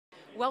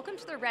Welcome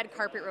to the Red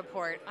Carpet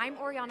Report. I'm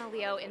Oriana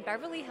Leo in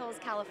Beverly Hills,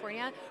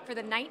 California for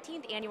the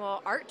 19th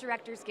Annual Art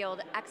Directors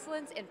Guild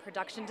Excellence in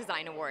Production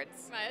Design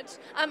Awards.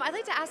 I'd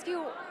like to ask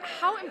you,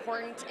 how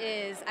important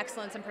is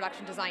excellence in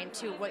production design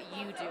to what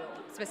you do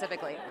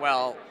specifically?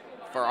 Well,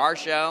 for our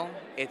show,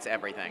 it's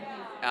everything.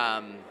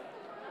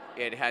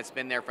 It has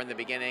been there from the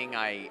beginning.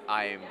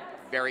 I'm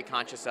very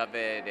conscious of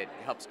it. It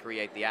helps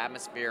create the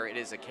atmosphere. It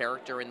is a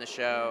character in the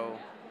show.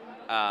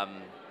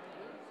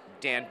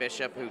 Dan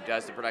Bishop, who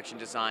does the production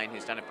design,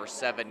 who's done it for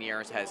 7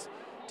 years, has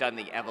done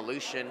the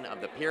evolution of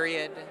the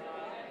period.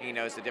 He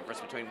knows the difference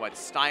between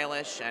what's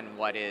stylish and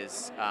what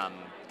is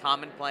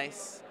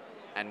commonplace,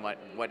 and what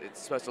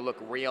it's supposed to look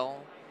real.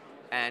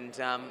 And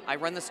I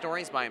run the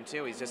stories by him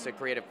too. He's just a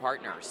creative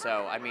partner.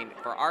 So I mean,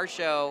 for our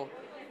show,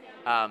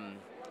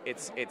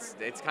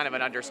 it's kind of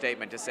an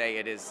understatement to say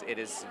it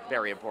is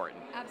very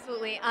important.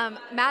 Absolutely.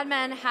 Mad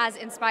Men has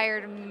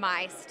inspired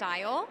my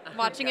style,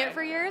 watching it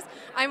for years.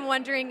 I'm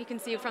wondering, you can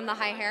see from the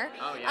high hair.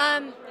 Oh,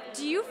 yeah.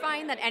 Do you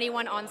find that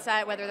anyone on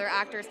set, whether they're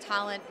actors,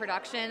 talent,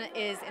 production,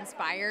 is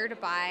inspired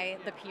by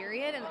the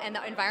period and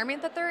the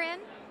environment that they're in?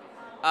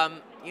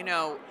 You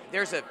know,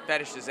 there's a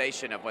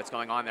fetishization of what's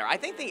going on there. I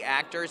think the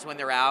actors, when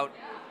they're out,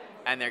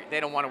 and they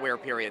don't want to wear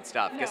period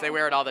stuff because they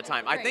wear it all the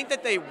time. I think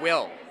that they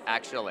will,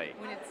 actually,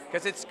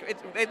 because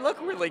they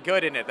look really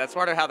good in it. That's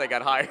part of how they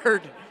got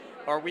hired,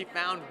 or we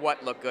found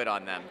what looked good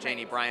on them.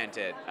 Janie Bryant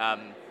did.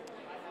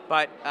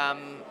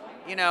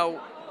 You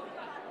know,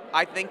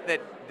 I think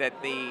that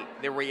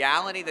the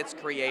reality that's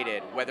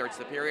created, whether it's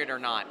the period or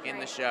not,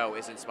 in the show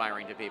is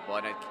inspiring to people,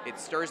 and it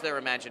stirs their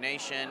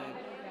imagination.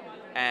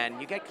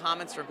 And you get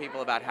comments from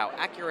people about how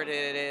accurate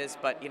it is,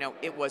 but you know,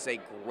 it was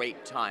a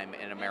great time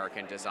in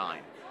American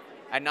design.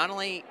 And not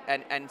only,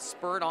 and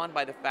spurred on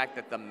by the fact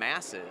that the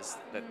masses,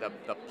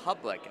 the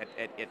public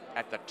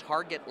at the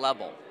Target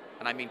level,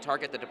 and I mean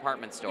Target the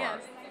department store,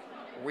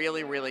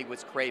 really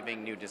was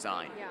craving new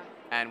design,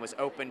 and was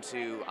open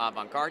to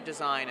avant-garde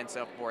design and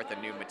so forth,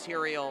 and new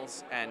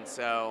materials. And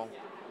so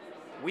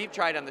we've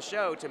tried on the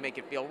show to make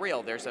it feel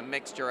real. There's a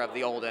mixture of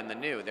the old and the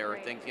new. There are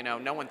things, you know,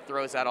 no one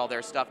throws out all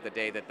their stuff the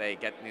day that they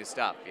get new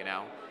stuff, you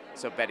know.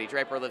 So Betty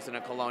Draper lives in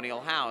a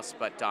colonial house,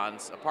 but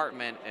Don's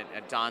apartment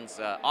and Don's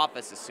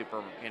office is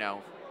super, you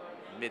know,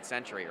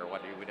 mid-century, or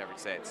what you would ever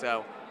say it.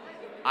 So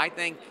I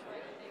think,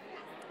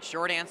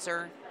 short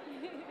answer,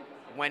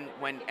 when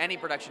any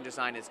production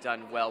design is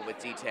done well with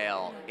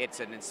detail, it's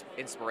an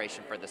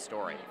inspiration for the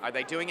story. Are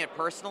they doing it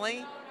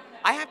personally?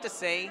 I have to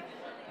say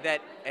that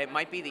it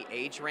might be the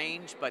age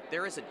range, but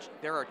there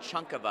are a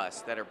chunk of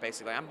us that are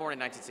basically, I'm born in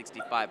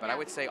 1965, but I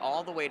would say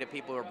all the way to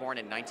people who were born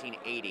in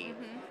 1980,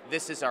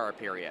 this is our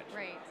period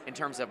in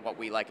terms of what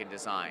we like in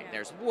design.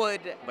 There's wood,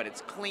 but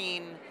it's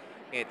clean,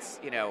 it's,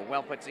 you know,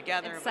 well put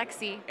together. It's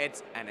sexy.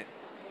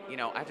 You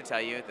know, I have to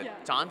tell you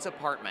that Don's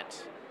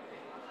apartment,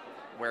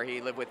 where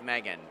he lived with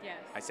Megan,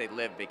 I say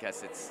live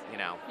because it's, you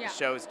know, it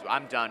shows,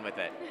 I'm done with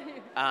it.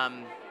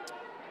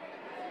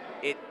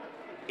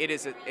 It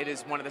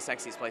is one of the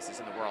sexiest places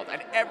in the world,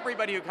 and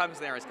everybody who comes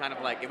there is kind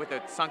of like, with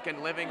a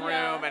sunken living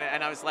room,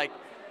 and I was like,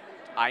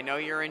 I know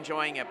you're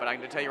enjoying it, but I'm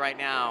going to tell you right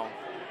now,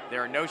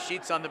 there are no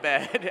sheets on the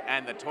bed,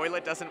 and the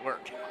toilet doesn't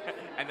work,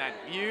 and that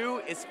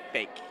view is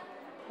fake.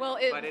 Well,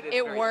 but it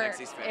is works.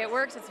 Sexy space. It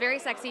works. It's very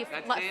sexy.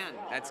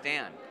 That's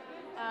Dan.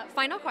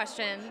 Final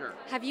question. Sure.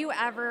 Have you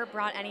ever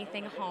brought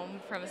anything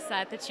home from a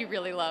set that you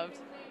really loved?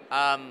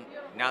 Now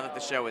that the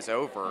show is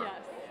over.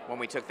 When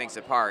we took things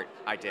apart,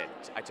 I did.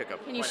 I took a.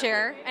 Can you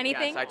share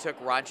anything? Yes, I took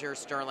Roger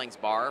Sterling's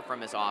bar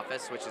from his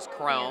office, which is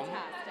chrome.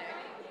 Fantastic.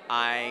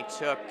 I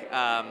took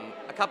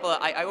a couple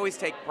of. I always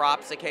take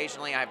props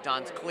occasionally. I have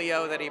Don's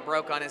Clio that he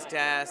broke on his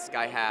desk.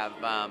 I have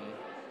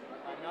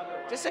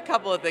just a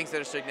couple of things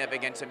that are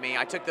significant to me.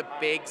 I took the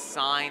big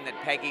sign that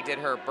Peggy did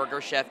her Burger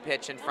Chef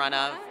pitch in front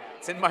of.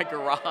 It's in my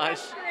garage.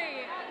 That's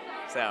great.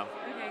 So,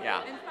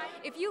 yeah.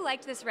 If you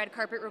liked this Red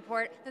Carpet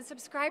Report, then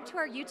subscribe to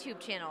our YouTube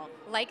channel,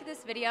 like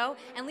this video,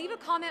 and leave a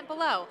comment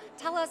below.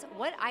 Tell us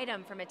what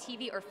item from a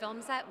TV or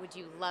film set would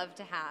you love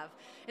to have.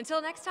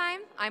 Until next time,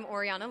 I'm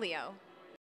Oriana Leo.